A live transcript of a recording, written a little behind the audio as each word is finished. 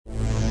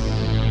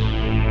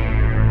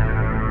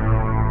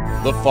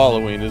The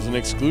following is an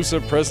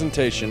exclusive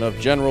presentation of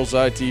Generals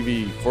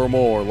ITV. For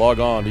more, log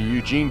on to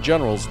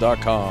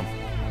eugenegenerals.com.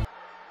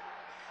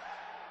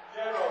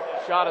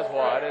 Shot is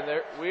wide,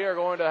 and we are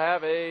going to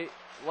have a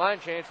line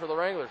change for the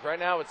Wranglers. Right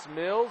now it's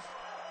Mills,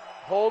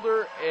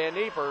 Holder, and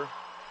Nieper,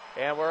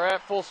 and we're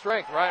at full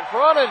strength. Right in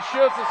front and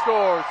shoots and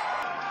scores.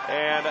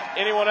 And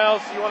anyone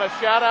else you want to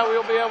shout out,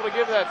 we'll be able to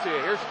give that to you.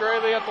 Here's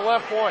Straley at the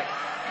left point.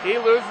 He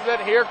loses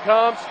it. Here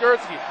comes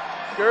Skirtsky.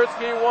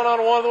 Skirtsky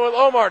one-on-one with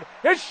Omar.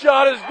 His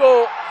shot is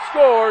goal.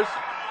 Scores.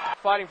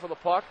 Fighting for the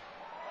puck.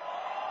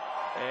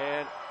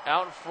 And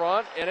out in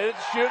front. And it's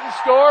shoot and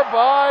score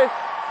by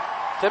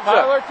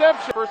Tyler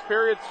Tempshire. First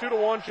period,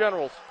 2-1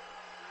 Generals.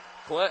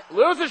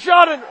 Loses a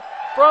shot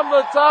from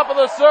the top of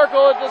the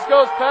circle. It just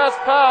goes past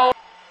Powell.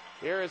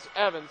 Here is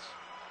Evans.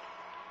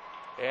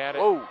 And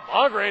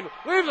Mongrain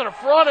leaves it in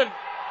front and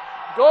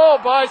goal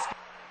by.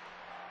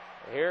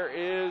 Here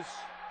is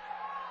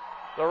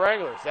the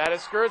Wranglers. That is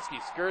Skirtsky.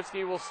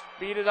 Skirtsky will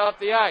speed it up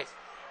the ice.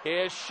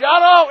 His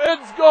shot out,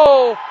 it's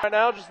goal. Right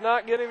now, just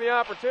not getting the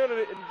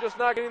opportunity, just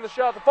not getting the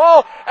shot to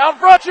fall. Out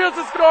front, shoots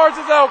and scores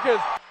is Elkins.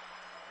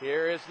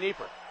 Here is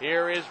Nieper.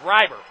 Here is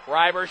Reiber.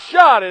 Reiber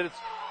shot, it's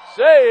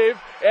saved,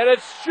 and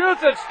it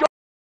shoots and scores.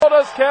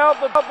 Does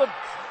count. The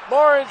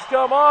Marines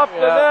come off the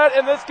net,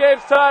 and this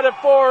game's tied at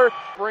 4.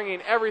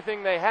 Bringing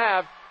everything they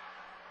have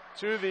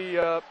to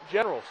the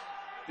Generals.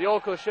 The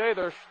old cliche,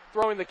 they're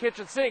throwing the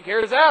kitchen sink.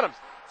 Here's Adams.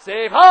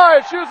 Save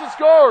high, shoots and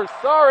scores.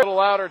 Sorry. A little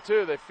louder,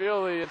 too. They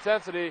feel the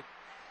intensity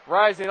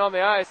rising on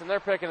the ice, and they're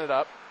picking it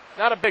up.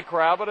 Not a big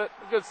crowd, but a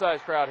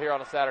good-sized crowd here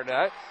on a Saturday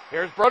night.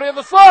 Here's Brody in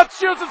the slot,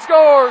 shoots and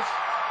scores.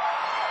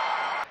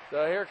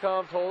 So here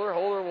comes Holder.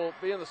 Holder will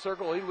be in the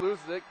circle. He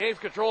loses it. Gains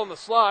control in the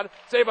slot.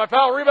 Saved by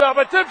Powell. Rebound out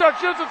by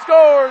Timchuk. Shoots and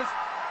scores.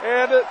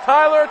 And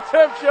Tyler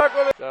Timchuk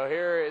with it. So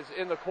here is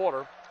in the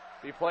quarter.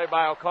 Be played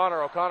by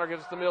O'Connor. O'Connor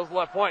gives it to Mills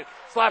left point.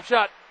 Slap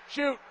shot.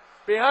 Shoot.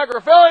 Behind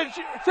Graffelli.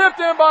 Tipped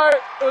in by,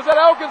 was that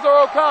Elkins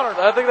or O'Connor?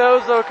 I think that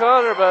was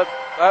O'Connor, but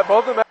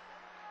both of them.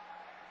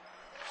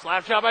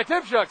 Slap shot by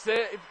Timchuk.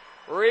 Save.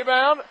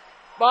 Rebound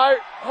by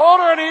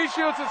Holder, and he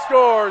shoots and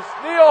scores.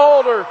 Neil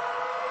Holder